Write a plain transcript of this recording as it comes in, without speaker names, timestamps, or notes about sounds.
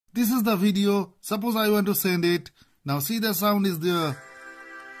This is the video. Suppose I want to send it. Now see, the sound is there.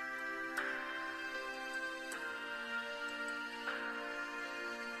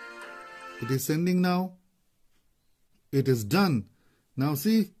 It is sending now. It is done. Now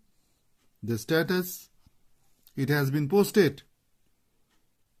see the status. It has been posted.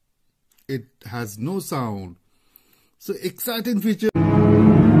 It has no sound. So exciting feature.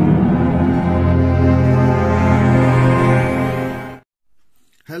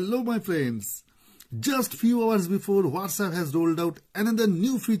 Hello my friends. Just few hours before, WhatsApp has rolled out another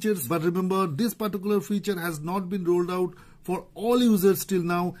new features, but remember, this particular feature has not been rolled out for all users till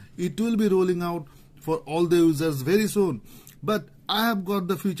now. It will be rolling out for all the users very soon. But I have got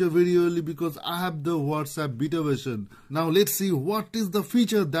the feature very early because I have the WhatsApp beta version. Now let's see what is the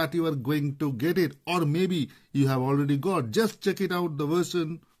feature that you are going to get it, or maybe you have already got. Just check it out, the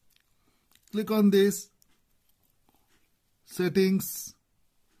version. Click on this. Settings.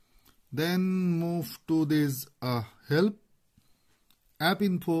 Then move to this help, app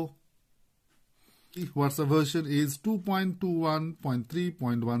info. WhatsApp version is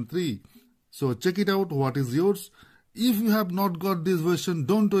 2.21.3.13. So check it out, what is yours. If you have not got this version,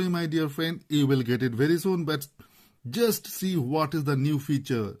 don't worry my dear friend, you will get it very soon. But just see what is the new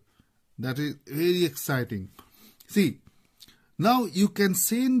feature. That is very exciting. See, now you can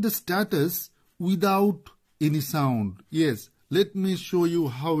send the status without any sound. Yes. Let me show you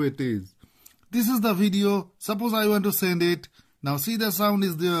how it is. This is the video. Suppose I want to send it. Now see, the sound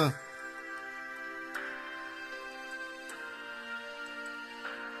is there.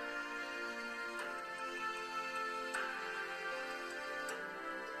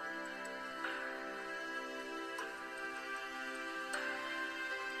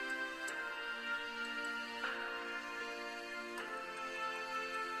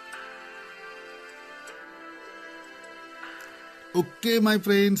 Okay my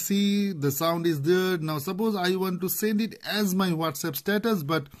friends, see, the sound is there. Now suppose I want to send it as my WhatsApp status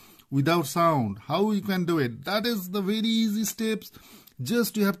but without sound. How you can do it? That is the very easy steps.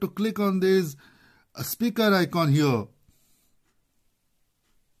 Just you have to click on this speaker icon here.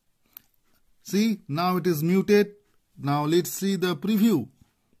 See, now it is muted. Now let's see the preview.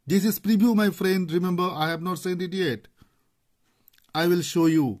 This is preview my friend. Remember, I have not sent it yet. I will show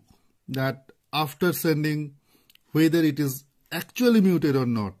you that after sending whether it is actually muted or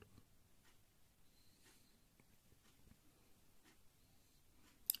not.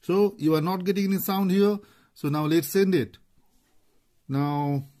 So you are not getting any sound here. So now let's send it.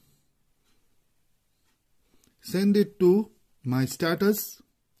 Now send it to my status.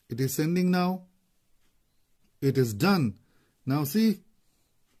 It is sending now. It is done. Now see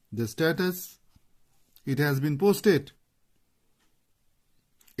the status. It has been posted.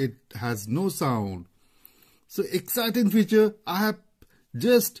 It has no sound. So exciting feature. I have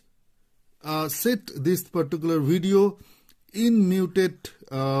just set this particular video in muted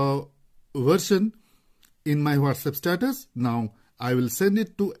version in my WhatsApp status. Now I will send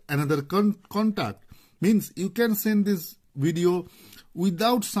it to another contact. Means you can send this video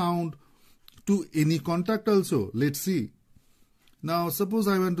without sound to any contact also. Let's see. Now suppose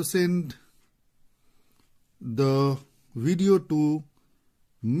I want to send the video to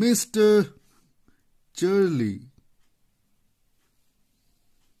Mr. Charlie.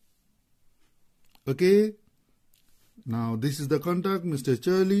 Okay. Now this is the contact, Mr.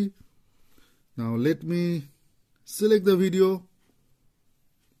 Charlie. Now let me select the video.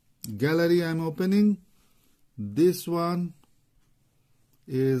 Gallery I am opening. This one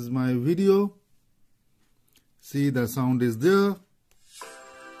is my video. See, the sound is there.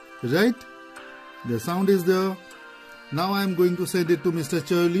 Right? The sound is there. Now I am going to send it to Mr.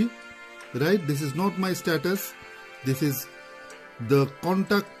 Charlie. Right? This is not my status. This is the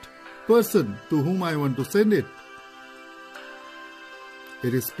contact person to whom I want to send it.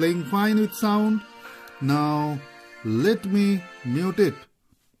 It is playing fine with sound. Now let me mute it.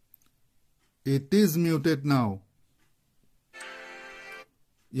 It is muted now.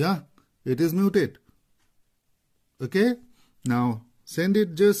 Yeah, it is muted. Okay. Now send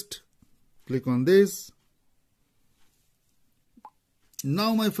it. Just click on this.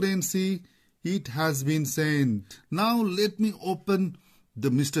 Now my friends, see, it has been sent. Now let me open the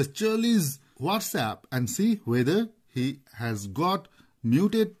Mr. Charlie's WhatsApp and see whether he has got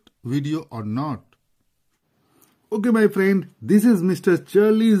muted video or not. Okay my friend, this is Mr.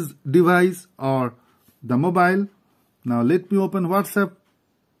 Charlie's device or the mobile. Now let me open WhatsApp.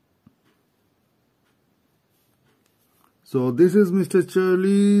 So this is Mr.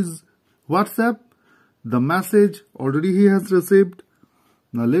 Charlie's WhatsApp. The message already he has received.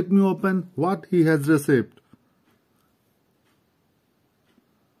 Now let me open what he has received.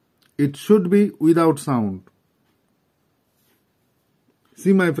 it should be without sound.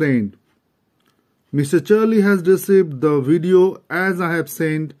 See my friend, Mr. Charlie has received the video as I have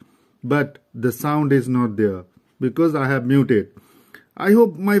sent, but the sound is not there because I have muted. I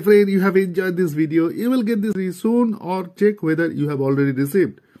hope my friend you have enjoyed this video. You will get this soon, or check whether you have already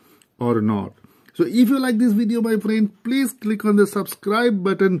received or not. So if you like this video my friend, please click on the subscribe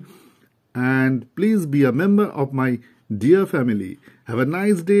button and please be a member of my dear family. Have a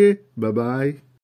nice day. Bye bye.